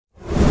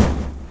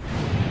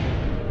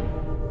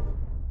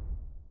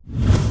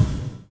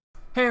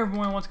Hey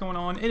everyone, what's going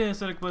on? It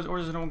is AciDic,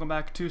 BliTzz, and welcome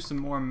back to some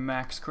more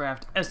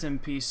MaxCraft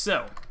SMP.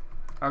 So,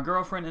 our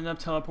girlfriend ended up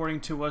teleporting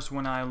to us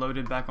when I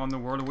loaded back on the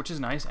world, which is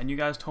nice, and you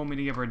guys told me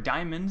to give her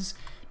diamonds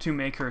to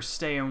make her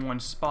stay in one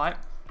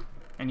spot,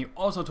 and you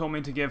also told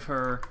me to give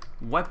her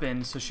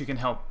weapons so she can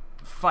help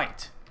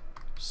fight.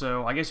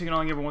 So, I guess you can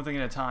only give her one thing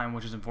at a time,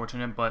 which is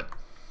unfortunate, but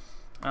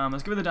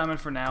let's give her the diamond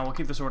for now. We'll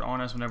keep the sword on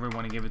us whenever we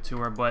want to give it to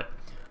her, but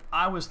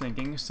I was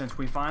thinking, since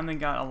we finally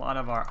got a lot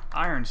of our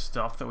iron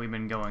stuff that we've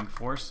been going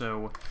for,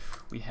 so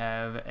we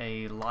have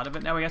a lot of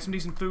it now. We got some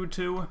decent food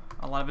too.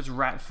 A lot of it's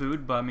rat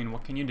food, but I mean,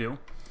 what can you do?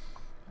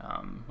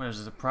 What is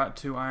this, a Prot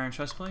 2 iron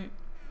chestplate?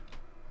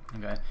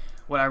 Okay.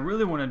 What I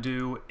really want to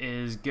do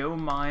is go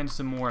mine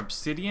some more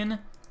obsidian,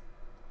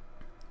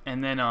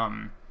 and then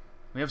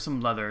we have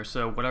some leather.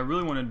 So what I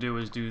really want to do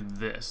is do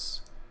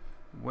this.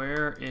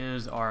 Where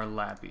is our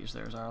lappies?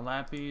 There's our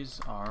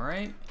lappies. All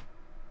right.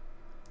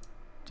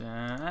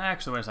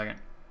 Actually, wait a second.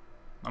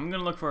 I'm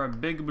gonna look for a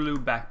big blue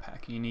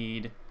backpack. You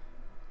need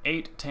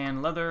 8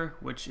 tan leather,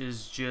 which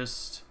is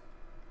just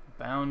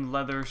bound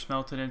leather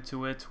smelted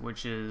into it,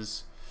 which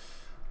is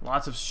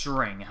lots of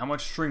string. How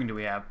much string do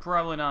we have?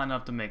 Probably not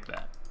enough to make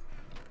that.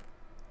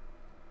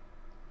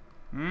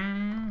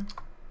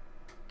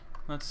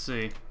 Let's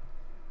see.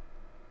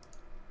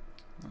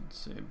 Let's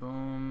see.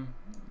 Boom.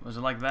 Was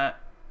it like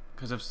that?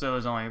 Because if so,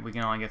 we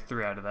can only get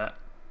 3 out of that.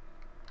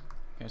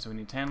 Okay, so we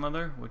need tan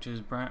leather, which is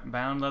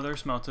bound leather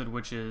smelted,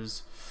 which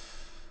is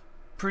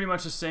pretty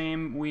much the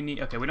same. We need,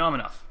 okay, we don't have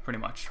enough, pretty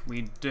much.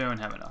 We don't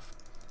have enough.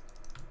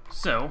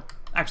 So,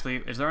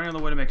 actually, is there any other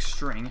way to make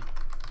string?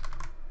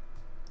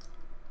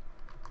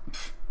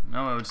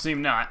 No, it would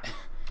seem not.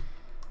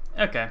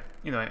 Okay,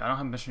 either way, I don't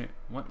have mission.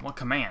 What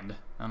command?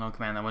 I don't know what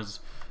command that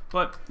was.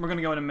 But we're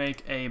gonna go ahead and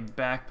make a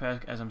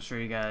backpack, as I'm sure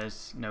you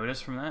guys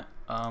noticed from that.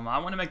 I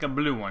want to make a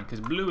blue one,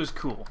 because blue is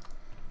cool.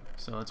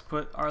 So let's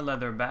put our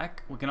leather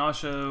back. We can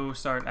also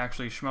start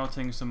actually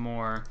smelting some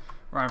more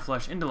iron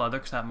flesh into leather,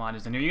 because that mod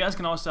is in here. You guys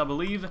can also, I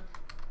believe,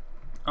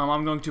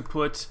 I'm going to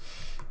put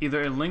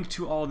either a link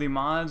to all the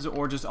mods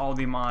or just all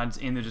the mods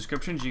in the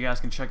description, so you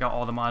guys can check out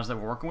all the mods that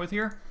we're working with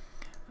here.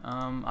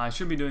 I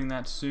should be doing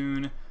that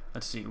soon.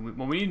 Let's see.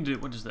 What we need to do,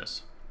 what is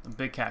this? A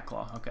big cat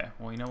claw. Okay,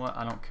 well, you know what?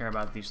 I don't care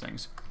about these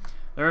things.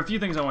 There are a few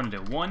things I want to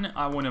do. 1,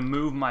 I want to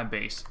move my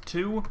base.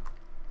 2,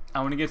 I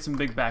want to get some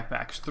big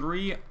backpacks.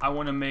 3, I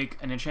want to make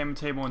an enchantment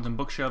table and some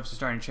bookshelves to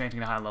start enchanting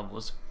to high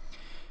levels.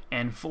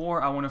 And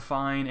 4, I want to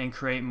find and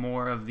create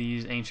more of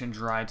these ancient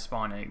dried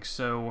spawn eggs.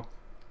 So,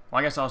 well,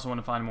 I guess I also want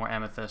to find more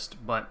amethyst,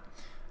 but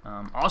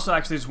also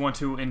actually just want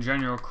to, in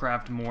general,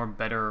 craft more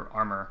better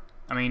armor.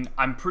 I mean,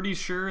 I'm pretty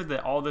sure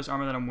that all this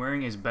armor that I'm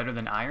wearing is better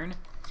than iron,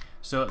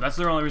 so that's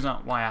the only reason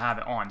why I have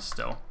it on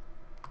still.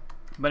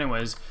 But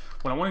anyways,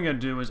 what I want to go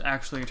do is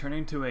actually turn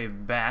into a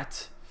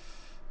bat.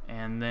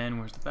 And then,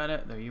 where's the bat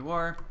at? There you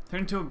are.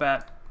 Turn into a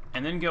bat,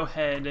 and then go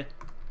head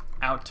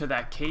out to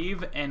that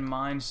cave and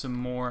mine some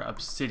more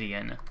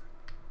obsidian.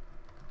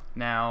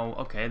 Now,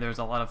 okay, there's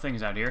a lot of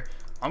things out here.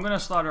 I'm going to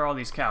slaughter all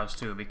these cows,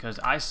 too, because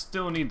I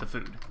still need the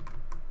food.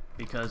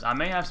 Because I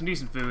may have some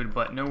decent food,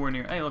 but nowhere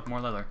near... Hey, look,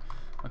 more leather.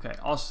 Okay,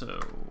 also,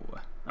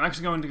 I'm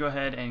actually going to go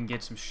ahead and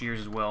get some shears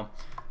as well.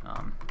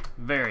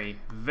 Very,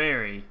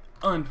 very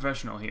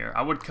unprofessional here.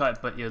 I would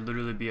cut, but it'd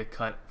literally be a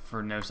cut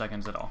for no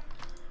seconds at all.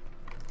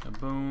 So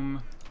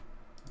boom,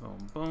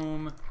 boom,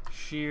 boom,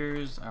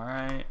 shears,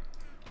 alright,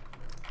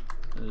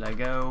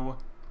 Lego,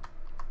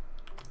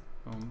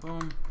 boom,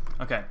 boom.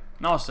 Okay,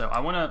 and also, I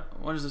wanna,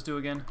 what does this do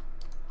again?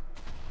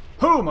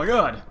 Oh my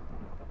god!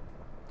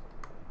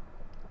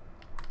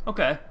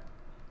 Okay,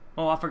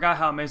 well, I forgot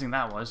how amazing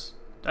that was.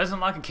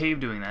 Doesn't like a cave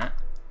doing that.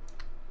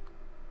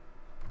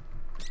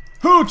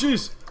 Oh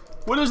jeez!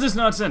 What is this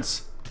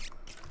nonsense?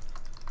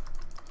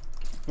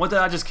 What did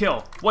I just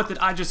kill? What did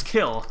I just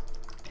kill?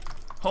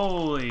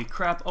 Holy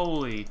crap,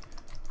 holy.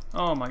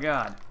 Oh my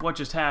god, what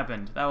just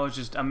happened? That was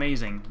just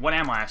amazing. What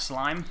am I, a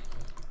slime?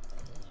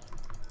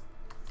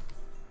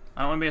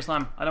 I don't want to be a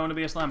slime. I don't want to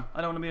be a slime.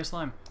 I don't want to be a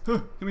slime.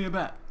 Give me a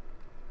bat.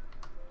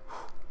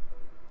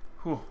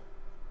 Whew.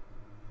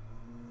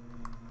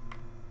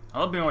 I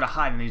love being able to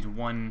hide in these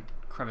one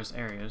crevice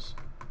areas.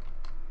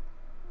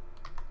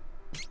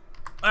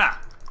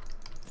 Ah!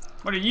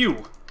 What are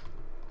you?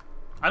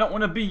 I don't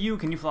want to be you.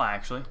 Can you fly,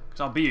 actually? Because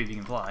I'll be you if you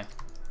can fly.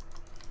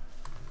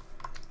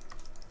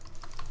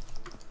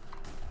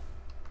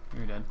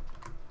 You're dead.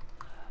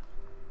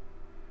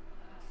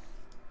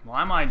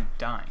 Why am I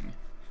dying?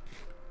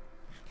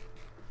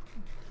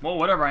 Well,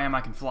 whatever I am,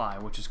 I can fly,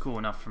 which is cool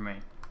enough for me.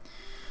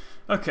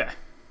 Okay.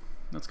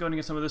 Let's go and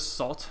get some of this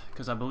salt,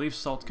 because I believe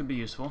salt could be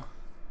useful.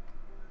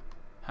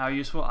 How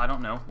useful? I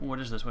don't know. What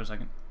is this? Wait a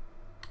second.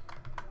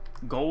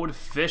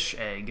 Goldfish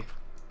egg.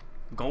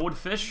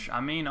 Goldfish?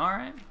 I mean,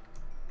 alright.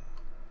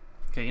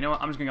 Okay, you know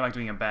what? I'm just gonna go back to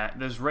being a bat.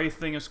 This wraith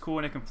thing is cool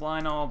and it can fly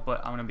and all,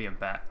 but I'm gonna be a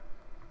bat.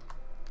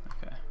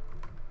 Okay.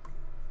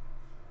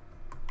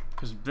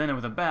 Because then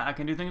with a bat, I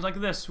can do things like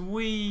this.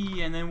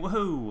 Whee! And then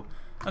woohoo!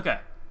 Okay.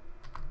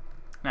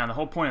 Now, the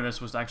whole point of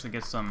this was to actually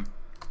get some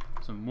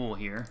wool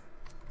here.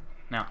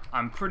 Now,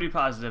 I'm pretty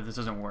positive this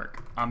doesn't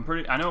work. I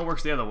know it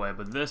works the other way,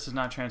 but this is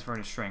not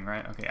transferring to string,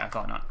 right? Okay, I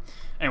thought not.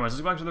 Anyways,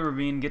 let's go back to the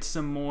ravine, get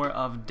some more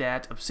of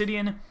that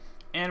obsidian,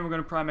 and we're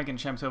going to probably make an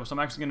enchantment table. So I'm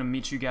actually going to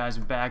meet you guys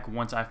back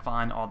once I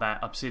find all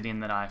that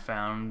obsidian that I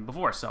found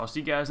before. So I'll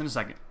see you guys in a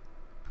second.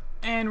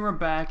 And we're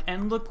back,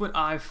 and look what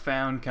I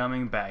found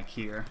coming back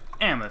here.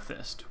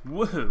 Amethyst.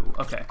 Woohoo.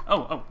 Okay.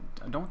 Oh,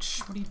 what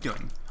are you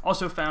doing?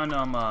 Also found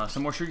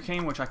some more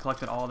sugarcane, which I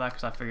collected all of that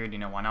because I figured, you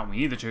know, why not? We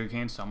need the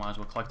sugarcane, so I might as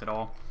well collect it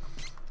all.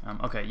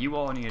 Okay, you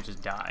all need to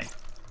just die.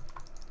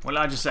 What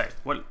did I just say?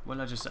 What did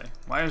I just say?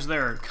 Why is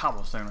there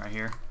cobblestone right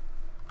here?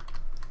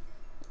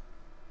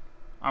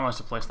 I must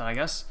have placed that, I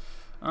guess.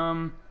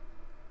 Of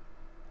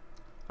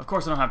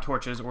course I don't have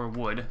torches or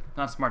wood.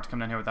 Not smart to come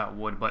down here without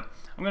wood, but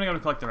I'm gonna go to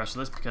collect the rest of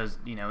this because,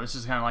 you know, this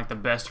is kind of like the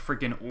best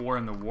freaking ore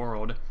in the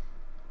world.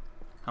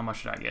 How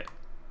much did I get?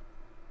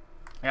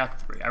 I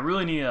got 3. I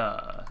really need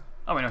oh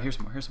wait, no, here's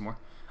some more, here's some more.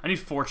 I need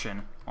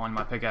fortune on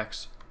my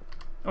pickaxe.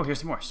 Oh, here's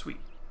some more,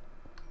 sweet.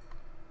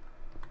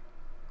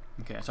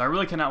 Okay, so I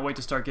really cannot wait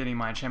to start getting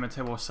my enchantment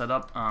table set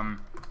up.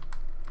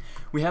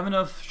 We have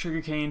enough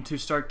sugarcane to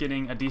start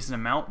getting a decent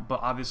amount, but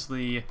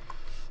obviously,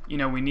 you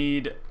know, we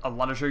need a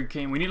lot of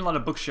sugarcane. We need a lot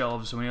of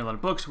bookshelves, so we need a lot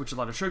of books, which is a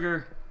lot of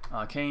sugar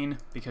cane,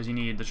 because you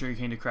need the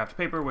sugarcane to craft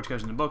paper, which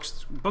goes into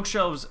books.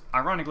 Bookshelves,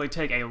 ironically,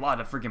 take a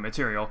lot of freaking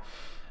material,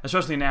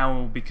 especially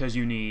now because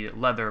you need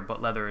leather,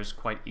 but leather is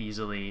quite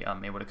easily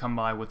able to come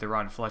by with the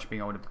rotten flesh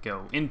being able to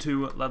go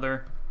into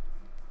leather.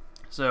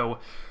 So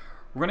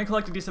we're going to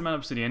collect a decent amount of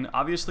obsidian,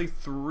 obviously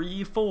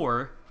 3,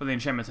 4 for the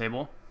enchantment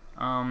table,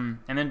 and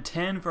then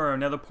 10 for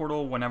another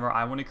portal whenever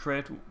I want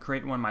to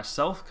create one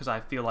myself, because I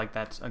feel like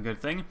that's a good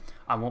thing.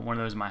 I want one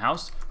of those in my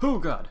house. Oh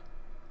god.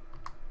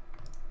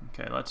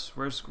 Okay,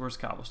 where's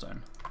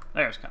cobblestone?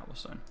 There's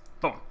cobblestone.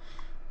 Boom.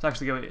 Let's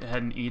actually go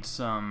ahead and eat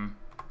some.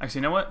 Actually,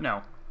 you know what?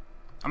 No.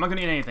 I'm not going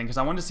to eat anything because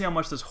I wanted to see how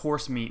much this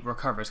horse meat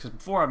recovers, because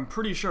before I'm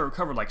pretty sure it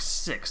recovered like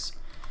 6,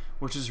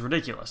 which is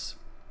ridiculous.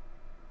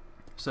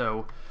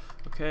 So,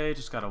 okay,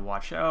 just gotta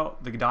watch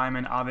out. The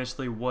diamond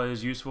obviously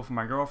was useful for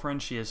my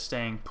girlfriend. She is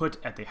staying put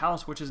at the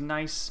house, which is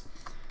nice.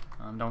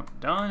 No.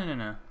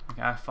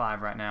 Okay, I have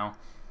 5 right now.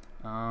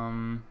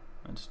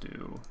 Let's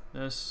do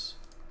this.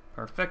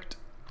 Perfect.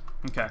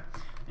 Okay,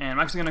 and I'm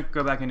actually gonna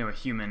go back into a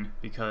human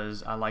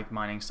because I like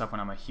mining stuff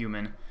when I'm a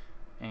human,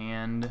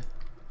 and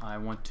I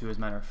want to, as a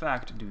matter of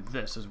fact, do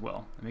this as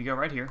well. Let me go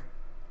right here.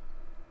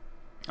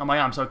 Oh my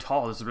god, I'm so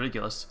tall. This is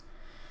ridiculous.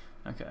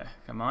 Okay,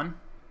 come on.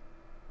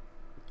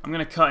 I'm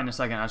going to cut in a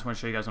second. I just want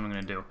to show you guys what I'm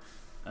going to do.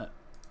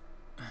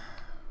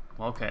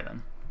 Well, okay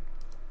then.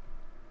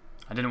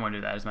 I didn't want to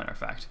do that, as a matter of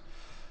fact.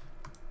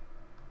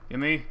 Give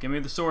me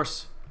the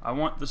source. I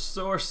want the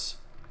source.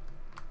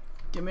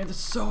 Give me the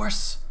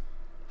source.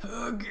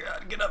 Oh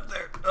god, get up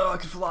there. Oh, I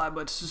can fly,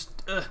 but it's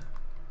just...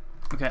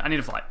 Okay, I need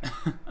to fly.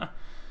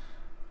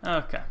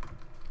 Okay.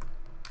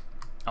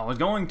 I was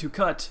going to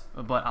cut,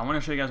 but I want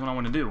to show you guys what I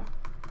want to do.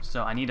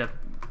 So I need to...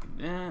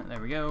 there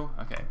we go.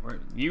 Okay,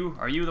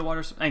 are you the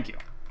water... Thank you.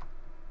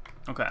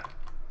 Okay.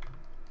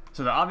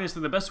 So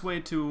obviously the best way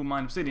to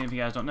mine obsidian, if you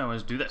guys don't know,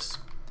 is do this.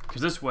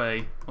 Because this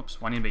way... Oops,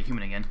 well, I need to be a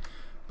human again.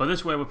 But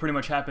this way, what pretty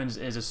much happens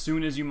is as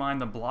soon as you mine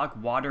the block,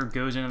 water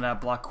goes into that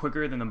block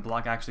quicker than the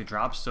block actually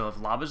drops. So if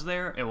lava's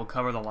there, it will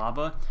cover the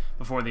lava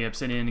before the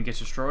obsidian gets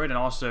destroyed. And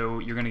also,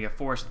 you're going to get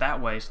forced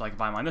that way. So like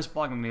if I mine this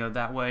block, I'm going to go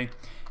that way.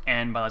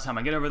 And by the time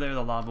I get over there,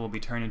 the lava will be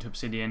turned into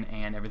obsidian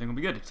and everything will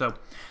be good. So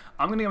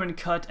I'm going to go and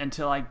cut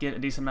until I get a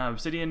decent amount of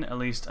obsidian, at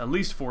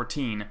least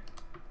 14.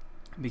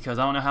 Because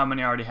I don't know how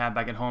many I already have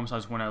back at home, so I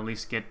just want to at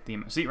least get the...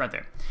 See, right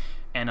there.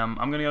 And I'm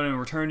going to go and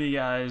return to you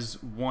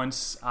guys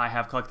once I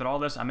have collected all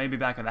this. I may be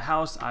back at the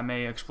house. I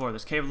may explore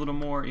this cave a little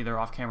more, either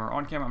off camera or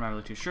on camera. I'm not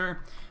really too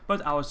sure.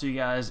 But I will see you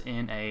guys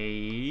in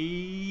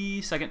a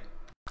second.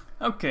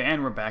 Okay,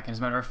 and we're back. As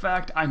a matter of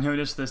fact, I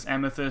noticed this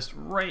amethyst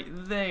right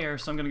there.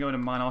 So I'm going to go into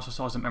mine. I also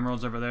saw some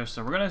emeralds over there.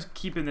 So we're going to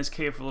keep in this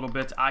cave for a little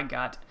bit. I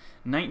got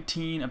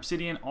 19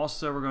 obsidian.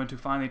 Also, we're going to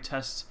finally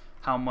test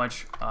how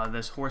much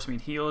this horse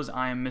meat heals.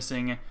 I am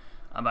missing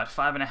about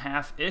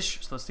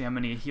 5.5-ish. So let's see how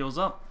many it heals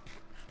up.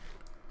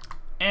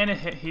 And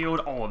it healed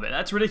all of it.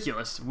 That's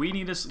ridiculous. We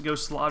need to go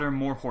slaughter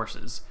more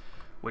horses.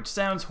 Which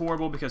sounds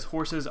horrible because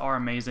horses are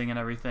amazing and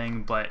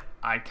everything, but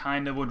I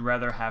kind of would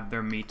rather have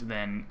their meat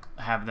than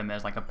have them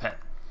as like a pet.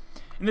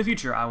 In the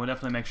future, I will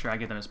definitely make sure I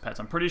get them as pets.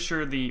 I'm pretty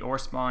sure the ore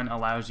spawn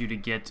allows you to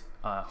get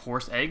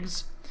horse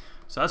eggs.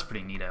 So that's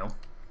pretty neato.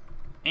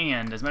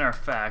 And as a matter of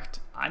fact,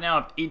 I now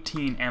have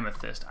 18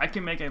 amethyst. I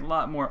can make a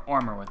lot more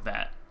armor with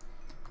that.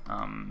 I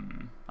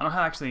don't know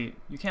how actually...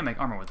 You can't make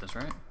armor with this,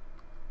 right?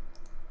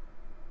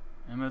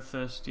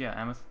 Amethyst, yeah,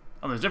 amethyst.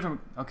 Oh, there's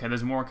different... Okay,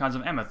 there's more kinds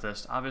of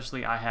amethyst.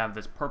 Obviously, I have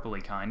this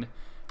purpley kind.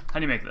 How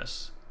do you make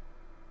this?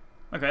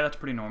 Okay, that's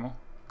pretty normal.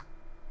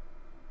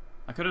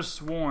 I could have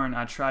sworn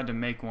I tried to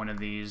make one of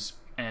these,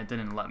 and it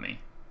didn't let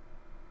me.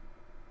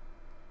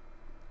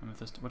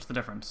 Amethyst, what's the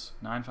difference?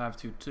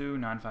 9522,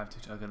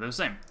 9522. Okay, they're the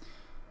same.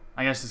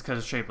 I guess it's because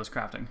it's shapeless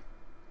crafting.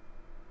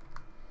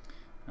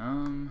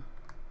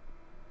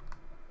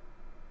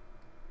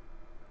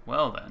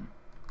 Well then.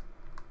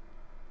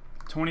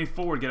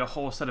 24 to get a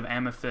whole set of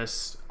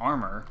amethyst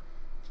armor.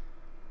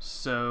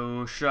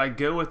 So, should I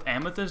go with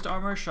amethyst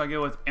armor or should I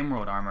go with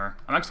emerald armor?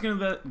 I'm actually going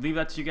to leave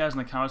that to you guys in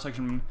the comment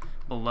section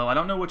below. I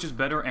don't know which is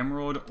better,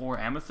 emerald or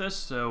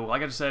amethyst. So,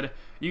 like I just said,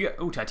 you get...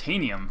 Ooh,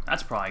 titanium.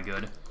 That's probably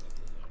good.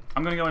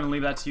 I'm going to go ahead and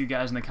leave that to you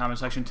guys in the comment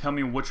section. Tell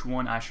me which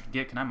one I should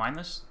get. Can I mine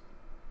this?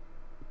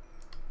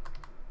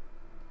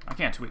 I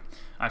can't. Sweet.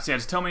 Alright, so yeah,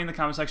 just tell me in the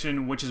comment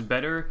section which is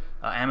better,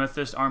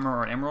 amethyst armor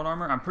or emerald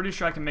armor. I'm pretty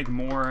sure I can make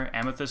more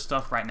amethyst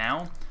stuff right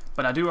now,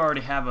 but I do already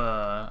have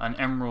an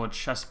emerald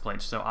chest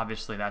plate, so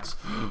obviously that's...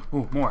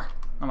 Ooh, more.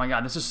 Oh my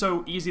god, this is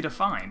so easy to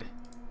find.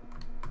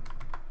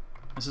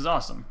 This is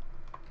awesome.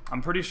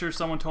 I'm pretty sure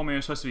someone told me it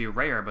was supposed to be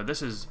rare, but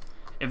this is...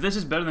 If this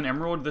is better than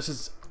emerald, this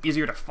is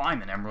easier to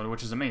find than emerald,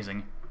 which is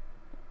amazing.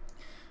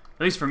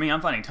 At least for me, I'm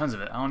finding tons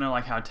of it. I don't know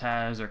like how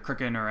Taz or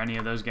Cricken or any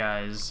of those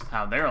guys,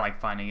 how they're like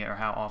finding it or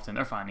how often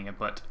they're finding it,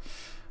 but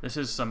this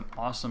is some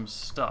awesome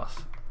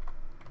stuff.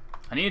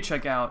 I need to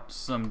check out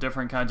some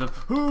different kinds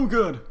of... Ooh,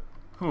 good!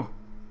 Ooh.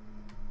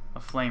 A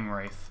flame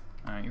wraith.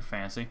 Alright, you're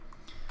fancy.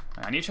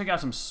 Right, I need to check out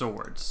some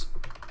swords.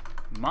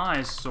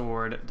 My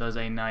sword does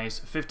a nice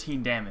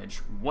 15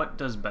 damage. What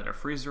does better?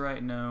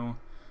 Freezerite? No.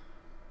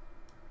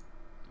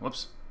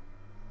 Whoops.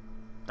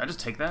 Did I just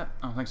take that?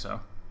 I don't think so.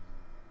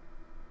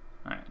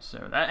 Alright,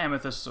 so that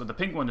amethyst, so the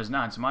pink one does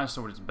not, so my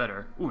sword is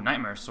better. Ooh,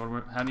 nightmare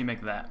sword, how do you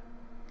make that?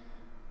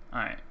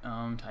 Alright,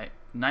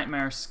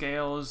 nightmare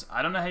scales.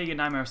 I don't know how you get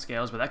nightmare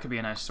scales, but that could be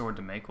a nice sword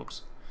to make.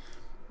 Whoops.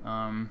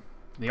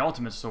 The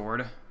ultimate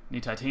sword.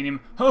 Need titanium.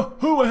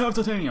 Oh, I have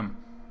titanium!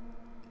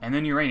 And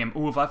then uranium.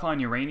 Ooh, if I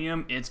find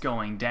uranium, it's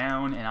going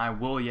down, and I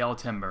will yell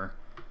timber.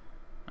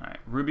 Alright,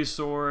 ruby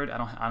sword. I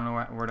don't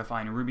know where to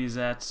find rubies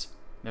at.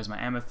 There's my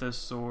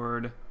amethyst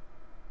sword.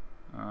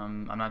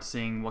 I'm not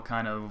seeing what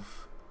kind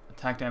of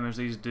attack damage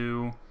these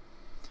do.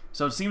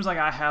 So it seems like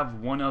I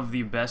have one of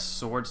the best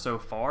swords so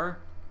far.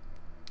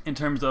 In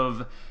terms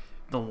of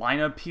the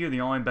lineup here, the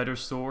only better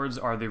swords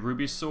are the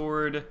ruby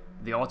sword,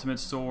 the ultimate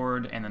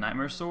sword, and the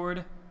nightmare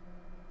sword.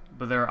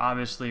 But there are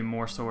obviously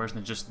more swords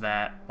than just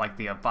that, like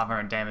the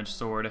 500 damage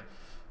sword.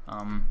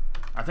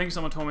 I think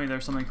someone told me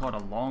there's something called a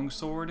long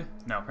sword.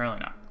 No, apparently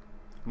not.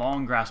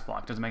 Long grass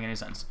block, doesn't make any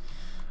sense.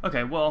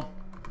 Okay, well,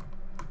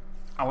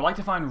 I would like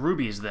to find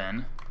rubies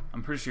then.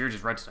 I'm pretty sure you're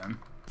just redstone.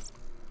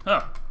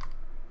 Oh.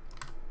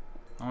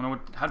 I don't know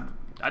what... How did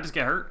I just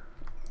get hurt?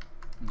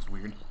 That's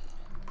weird.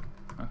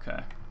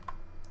 Okay.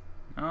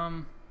 No,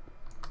 I'm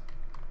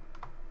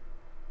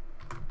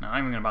not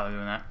even gonna bother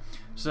doing that.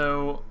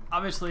 So,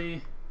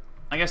 obviously,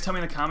 I guess tell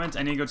me in the comments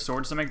any good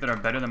swords to make that are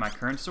better than my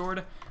current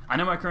sword. I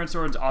know my current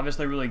sword's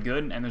obviously really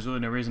good, and there's really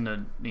no reason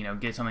to, you know,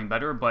 get something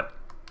better, but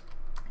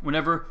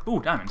whenever...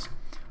 Ooh, diamonds.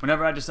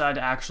 Whenever I decide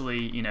to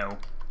actually, you know,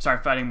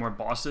 start fighting more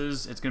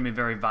bosses, it's gonna be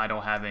very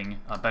vital having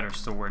better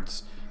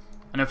swords.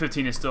 I know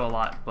 15 is still a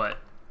lot, but,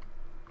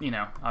 you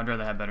know, I'd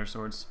rather have better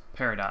swords.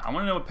 Peridot. I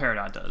want to know what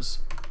Peridot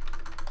does.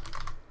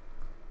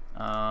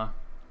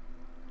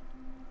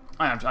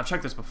 I've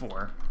checked this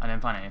before. I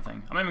didn't find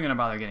anything. I'm not even going to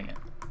bother getting it.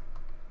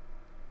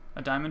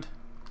 A diamond?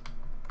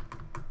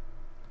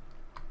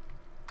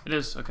 It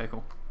is. Okay,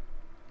 cool.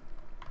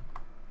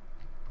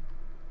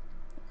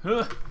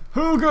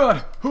 Oh,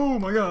 God! Oh,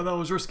 my God, that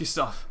was risky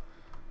stuff.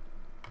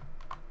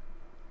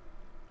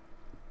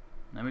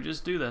 Let me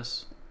just do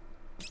this.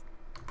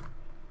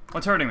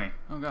 What's hurting me?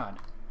 Oh god.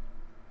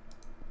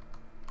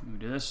 Let me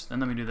do this, then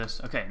let me do this.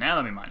 Okay, now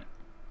let me mine it.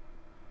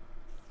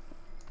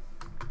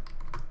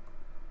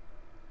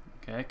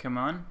 Okay, come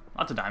on.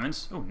 Lots of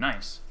diamonds. Oh,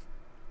 nice.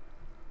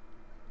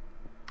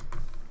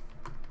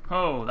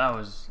 Oh, that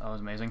was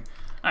amazing.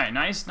 Alright,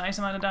 nice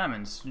amount of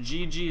diamonds.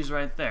 GG's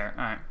right there.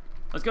 Alright.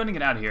 Let's go ahead and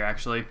get out of here,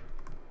 actually.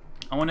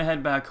 I want to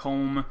head back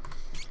home.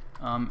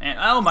 And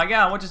oh my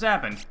god, what just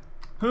happened?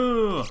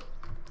 Oh,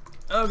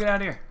 get out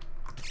of here.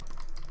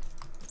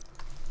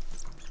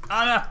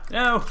 Ah,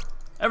 no!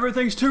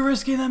 Everything's too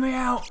risky, let me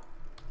out!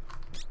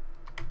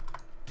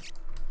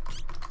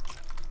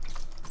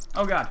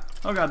 Oh god,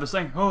 this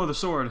thing. Oh, the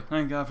sword.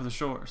 Thank god for the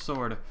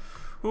sword.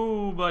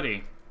 Ooh,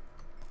 buddy.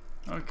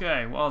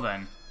 Okay, well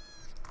then.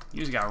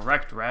 You just got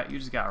wrecked, rat. You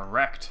just got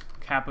wrecked.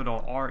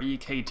 Capital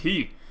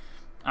R-E-K-T.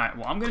 Alright,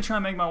 well, I'm gonna try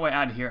and make my way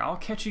out of here. I'll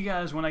catch you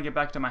guys when I get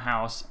back to my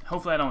house.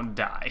 Hopefully I don't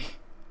die.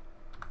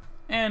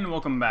 And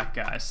welcome back,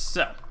 guys.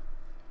 So,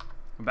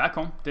 we're back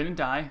home. Didn't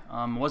die.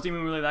 Wasn't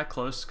even really that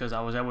close because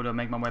I was able to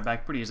make my way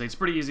back pretty easily. It's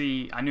pretty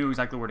easy. I knew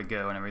exactly where to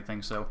go and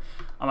everything, so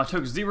I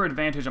took zero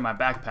advantage on my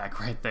backpack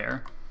right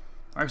there.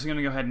 We're actually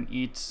gonna go ahead and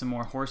eat some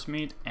more horse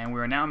meat, and we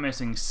are now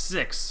missing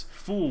 6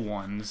 full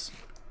ones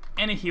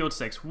and a healed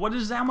 6.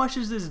 How much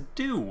does this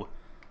do?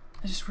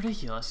 That's just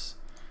ridiculous.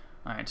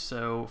 Alright,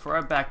 so for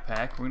our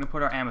backpack, we're gonna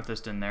put our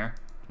amethyst in there.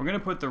 We're gonna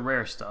put the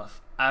rare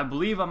stuff. I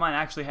believe I might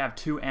actually have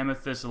 2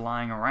 amethysts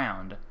lying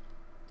around.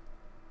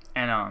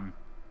 And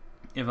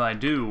if I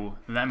do,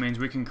 that means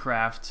we can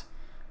craft...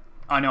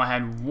 Oh no, I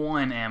had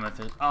 1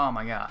 amethyst. Oh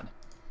my god.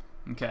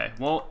 Okay,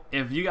 well,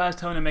 if you guys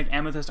tell me to make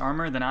amethyst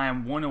armor, then I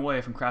am 1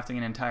 away from crafting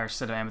an entire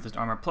set of amethyst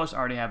armor. Plus, I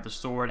already have the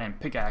sword and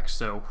pickaxe,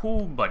 so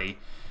whoo, buddy.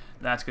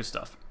 That's good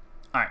stuff.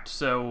 Alright,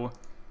 so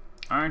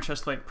iron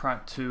chestplate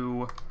Prot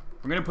 2.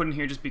 We're going to put in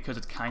here just because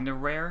it's kind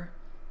of rare.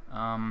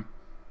 I'm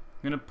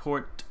going to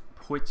put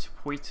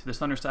this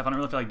thunder staff. I don't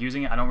really feel like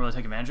using it. I don't really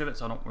take advantage of it,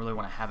 so I don't really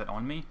want to have it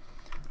on me.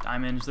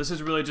 Diamonds. This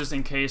is really just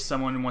in case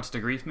someone wants to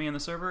grief me in the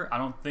server. I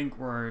don't think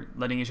we're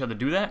letting each other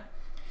do that.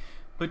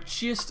 But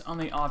just on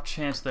the off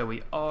chance that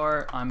we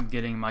are, I'm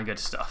getting my good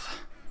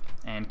stuff.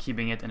 And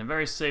keeping it in a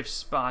very safe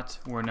spot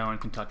where no one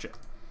can touch it.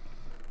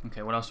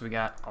 Okay, what else do we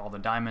got? All the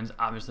diamonds.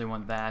 Obviously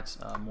want that.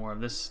 More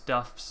of this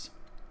stuffs.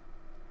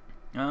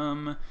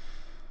 I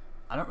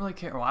don't really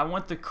care. Well, I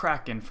want the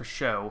Kraken for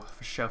show.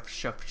 For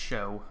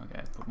show.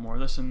 Okay, put more of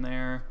this in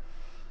there.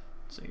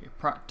 Let's see.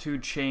 Prot 2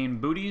 chain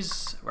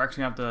booties. We're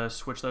actually going to have to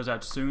switch those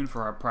out soon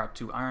for our Prot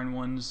 2 iron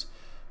ones.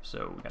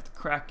 So we got the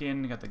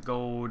Kraken, we got the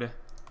gold.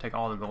 Take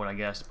all the gold, I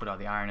guess. Put all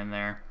the iron in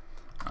there.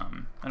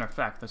 Matter of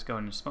fact, let's go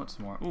ahead and smoke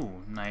some more.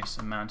 Ooh, nice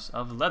amounts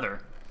of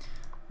leather.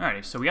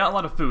 Alrighty, so we got a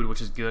lot of food,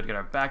 which is good. Got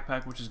our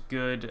backpack, which is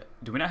good.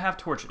 Do we not have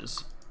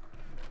torches?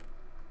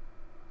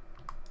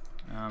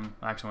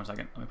 Actually, 1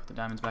 second. Let me put the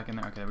diamonds back in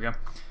there. Okay, there we go.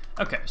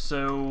 Okay,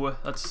 so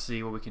let's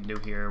see what we can do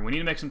here. We need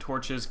to make some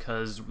torches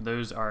because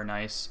those are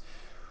nice.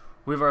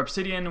 We have our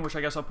obsidian, which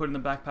I guess I'll put in the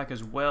backpack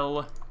as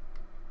well.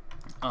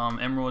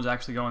 Emeralds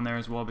actually go in there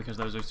as well because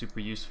those are super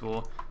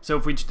useful. So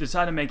if we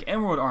decide to make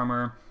emerald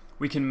armor,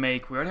 we can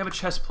make. We already have a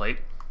chest plate,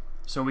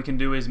 so what we can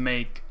do is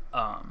make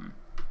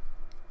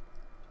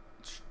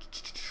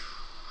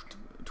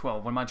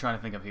 12. What am I trying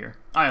to think of here?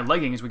 Alright,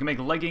 leggings. We can make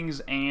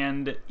leggings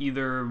and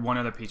either one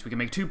other piece. We can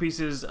make 2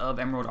 pieces of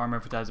emerald armor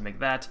if we decide to make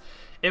that.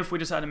 If we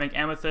decide to make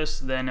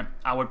amethyst, then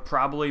I would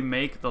probably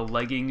make the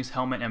leggings,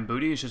 helmet, and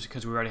booties just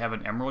because we already have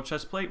an emerald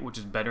chest plate, which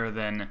is better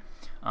than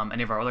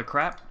any of our other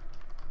crap.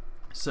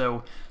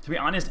 So, to be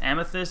honest,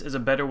 amethyst is a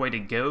better way to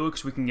go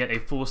because we can get a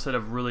full set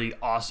of really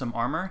awesome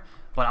armor.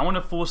 But I want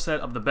a full set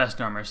of the best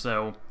armor,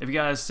 so if you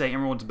guys say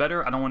emerald's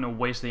better, I don't want to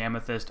waste the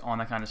amethyst on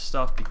that kind of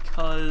stuff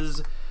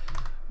because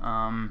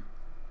the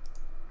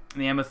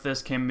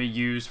amethyst can be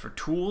used for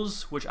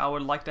tools, which I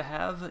would like to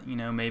have. You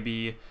know,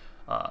 maybe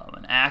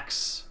an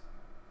axe.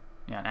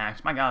 Yeah, an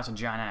axe. My god, it's a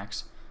giant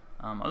axe.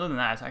 Other than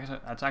that,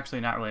 that's actually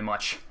not really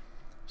much.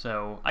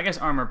 So I guess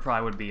armor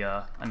probably would be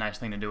a nice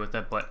thing to do with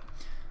it, but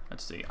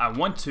let's see. I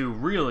want to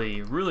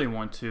really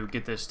want to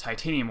get this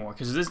titanium ore,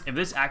 because if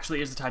this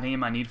actually is the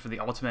titanium I need for the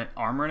ultimate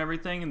armor and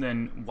everything,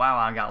 then wow,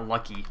 I got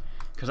lucky,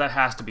 because that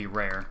has to be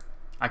rare.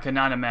 I could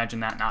not imagine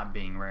that not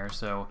being rare,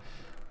 so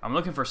I'm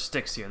looking for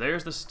sticks here.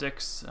 There's the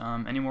sticks.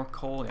 Any more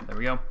coal? Yeah, there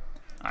we go.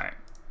 Alright.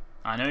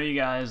 I know you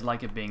guys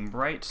like it being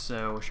bright,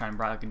 so shine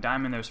bright like a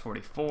diamond. There's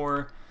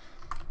 44.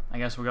 I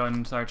guess we'll go ahead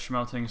and start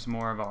smelting some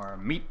more of our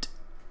meat.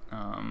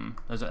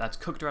 That's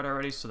cooked right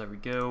already, so there we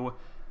go.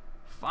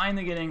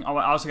 Finally getting... Oh,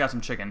 I also got some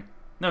chicken.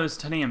 No, this is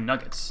titanium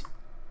nuggets.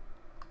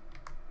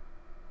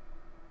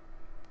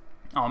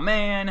 Oh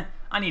man,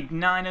 I need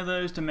 9 of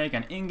those to make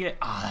an ingot.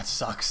 Ah, that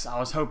sucks.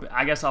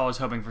 I guess I was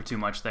hoping for too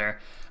much there.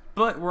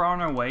 But we're on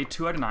our way.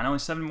 2 out of 9. Only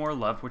 7 more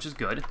left, which is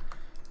good.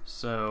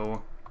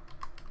 So,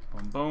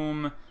 boom,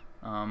 boom.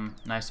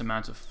 Nice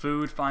amounts of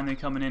food finally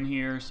coming in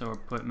here. So we'll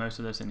put most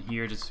of this in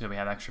here just so we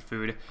have extra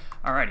food.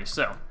 Alrighty,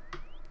 so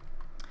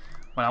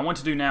what I want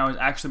to do now is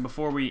actually,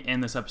 before we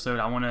end this episode,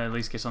 I want to at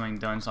least get something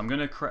done. So I'm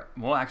gonna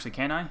well, actually,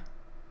 can I?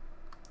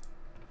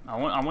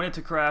 I wanted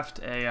to craft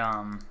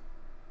a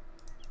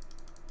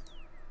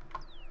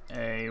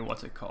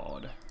what's it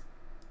called?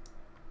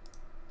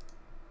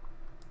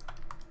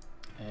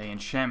 A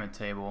enchantment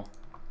table,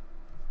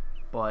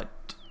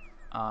 but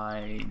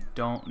I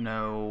don't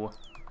know.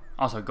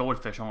 Also,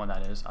 goldfish, I don't know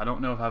what that is. I don't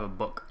know if I have a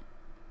book.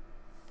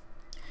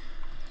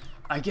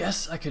 I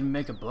guess I could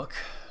make a book.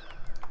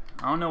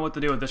 I don't know what the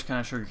deal with this kind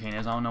of sugarcane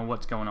is. I don't know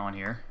what's going on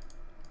here.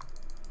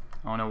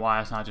 I don't know why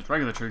it's not just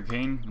regular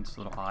sugarcane. It's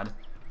a little odd.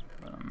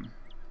 But,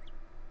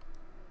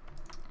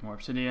 more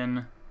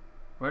obsidian.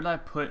 Where did I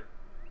put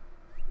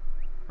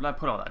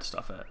all that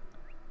stuff at?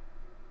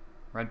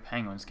 Red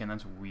penguin skin,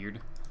 that's weird.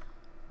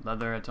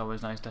 Leather, it's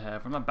always nice to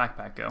have. Where'd my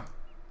backpack go?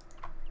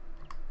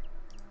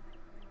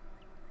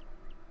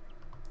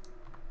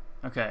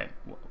 Okay,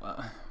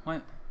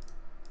 what?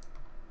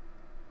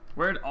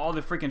 Where'd all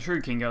the freaking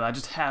sugarcane go that I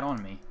just had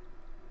on me?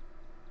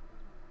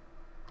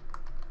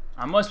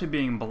 I must be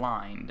being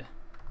blind.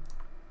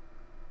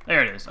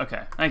 There it is.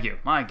 Okay, thank you.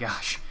 My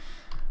gosh.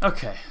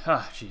 Okay,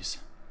 jeez.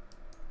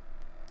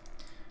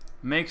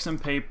 Make some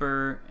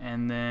paper,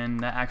 and then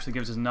that actually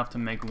gives us enough to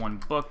make 1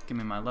 book. Give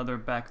me my leather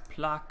back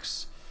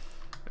plaques.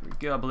 There we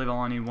go. I believe I'll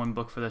only need 1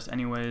 book for this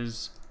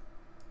anyways.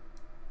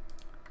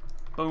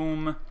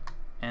 Boom.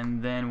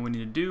 And then what we need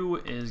to do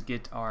is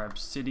get our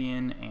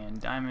obsidian and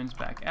diamonds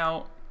back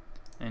out.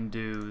 And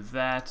do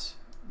that,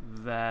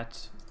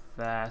 that,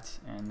 that,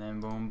 and then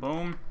boom,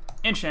 boom.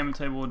 Enchantment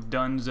table,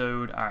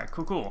 donezoed. Alright,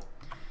 cool.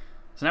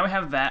 So now we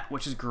have that,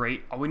 which is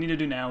great. All we need to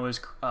do now is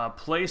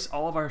place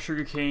all of our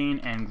sugarcane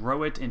and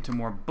grow it into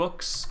more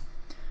books.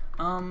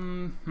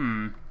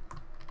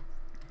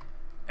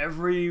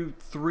 every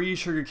 3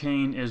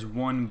 sugarcane is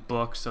 1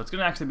 book, so it's going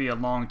to actually be a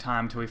long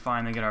time until we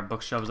finally get our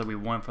bookshelves that we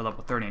want for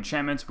level 30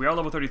 enchantments. We are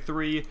level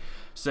 33,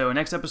 so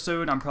next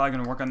episode I'm probably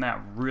going to work on that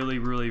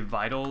really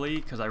vitally,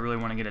 because I really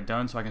want to get it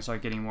done so I can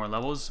start getting more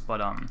levels.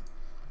 But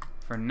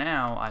for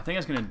now, I think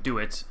that's going to do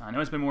it. I know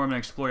it's been more of an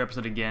explore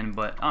episode again,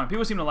 but I don't know,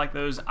 people seem to like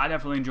those. I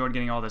definitely enjoyed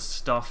getting all this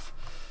stuff.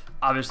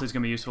 Obviously it's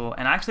going to be useful,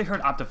 and I actually heard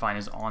Optifine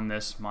is on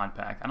this mod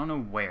pack. I don't know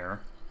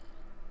where,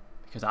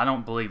 because I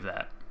don't believe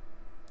that.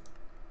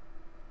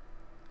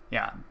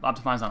 Yeah,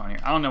 Optifine's not on here.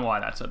 I don't know why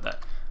that said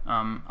that.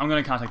 I'm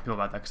going to contact people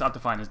about that, because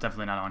Optifine is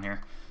definitely not on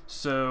here.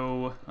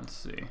 So, let's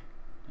see.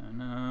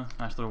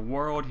 Nice little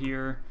world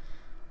here.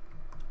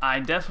 I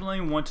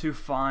definitely want to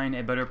find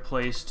a better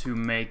place to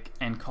make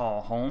and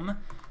call home.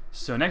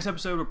 So next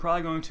episode, we're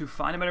probably going to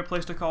find a better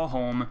place to call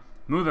home,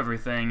 move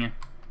everything,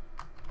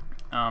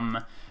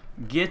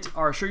 get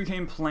our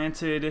sugarcane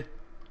planted,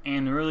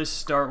 and really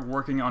start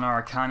working on our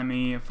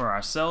economy for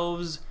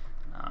ourselves.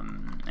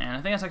 And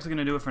I think that's actually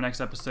going to do it for next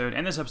episode.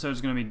 And this episode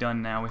is going to be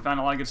done now. We found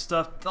a lot of good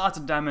stuff. Lots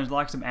of diamonds,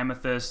 lots of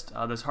amethyst.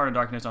 This Heart of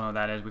Darkness, I don't know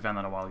what that is. We found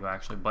that a while ago,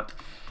 actually. But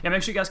yeah,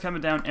 make sure you guys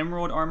comment down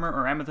emerald armor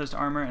or amethyst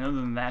armor. And other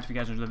than that, if you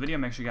guys enjoyed the video,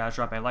 make sure you guys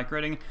drop a like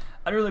rating.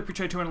 I'd really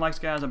appreciate 200 likes,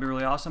 guys. That'd be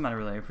really awesome. I'd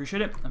really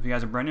appreciate it. If you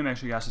guys are brand new, make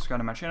sure you guys subscribe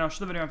to my channel. Share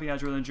the video if you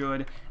guys really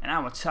enjoyed. And I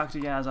will talk to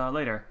you guys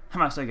later.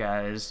 Have a nice day,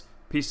 guys.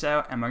 Peace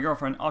out. And my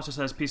girlfriend also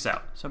says peace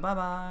out. So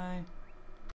bye-bye.